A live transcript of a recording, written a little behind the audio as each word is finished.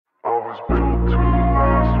was built to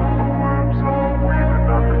last. With the webs I'm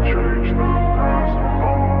weaving, I could change the past. With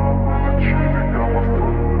all I'm achieving, got my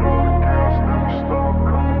foot on the gas. Never stop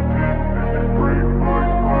competing. If you break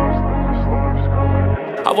like glass, then this life's gonna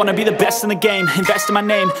end. I wanna be the best in the game, invest in my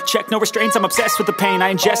name. Check no restraints, I'm obsessed with the pain.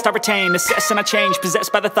 I ingest, I retain, assess and I change.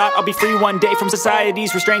 Possessed by the thought I'll be free one day from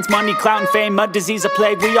society's restraints. Money, clout and fame, mud, disease, a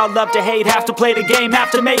plague. We all love to hate, have to play the game,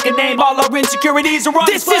 have to make a name. All our insecurities are on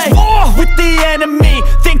display. This is war with the enemy,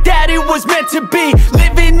 think that it was meant to be.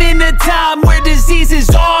 Living in a time where disease is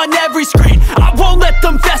on every screen. I won't let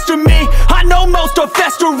them fester me, I know most are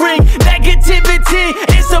festering. Negativity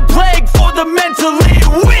is a plague for the mentally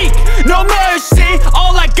weak. No mercy,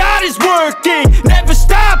 all I got is working. Never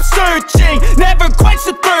stop searching, never quench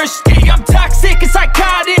the thirsty. I'm toxic and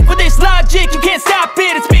psychotic, with this logic, you can't stop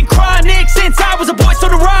it. It's been chronic since I was a boy, so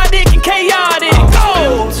neurotic and chaotic.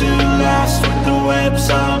 Built to last. With the webs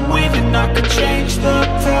I'm weaving, I could change the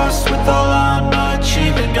past. With all I'm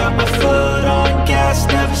achieving, got my foot on gas.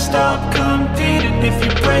 Never stop competing. If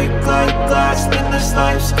you break like glass, then this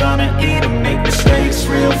life's gonna eat 'em. Make mistakes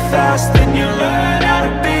real fast, then you learn how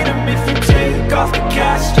to beat 'em. If you take off the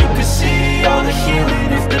cast, you can see all the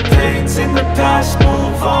healing. If the pain's in the past,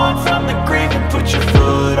 move on from the grave and put your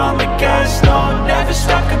foot on the gas. No, never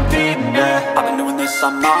stop competing, yeah. I've been doing this,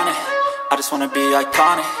 I'm on it. I just wanna be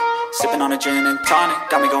iconic. Sipping on a gin and tonic,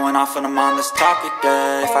 got me going off when I'm on this topic,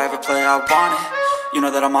 yeah. If I ever play, I want it. You know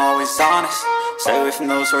that I'm always honest. Stay away from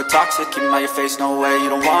those who are toxic. Keep them out your face, no way, you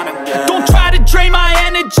don't want them, yeah. Don't try to drain my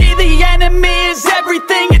energy, the enemy is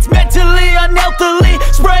everything. It's mentally, unhealthily,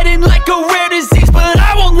 spreading like a rare disease. But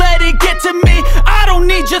I won't let it get to me.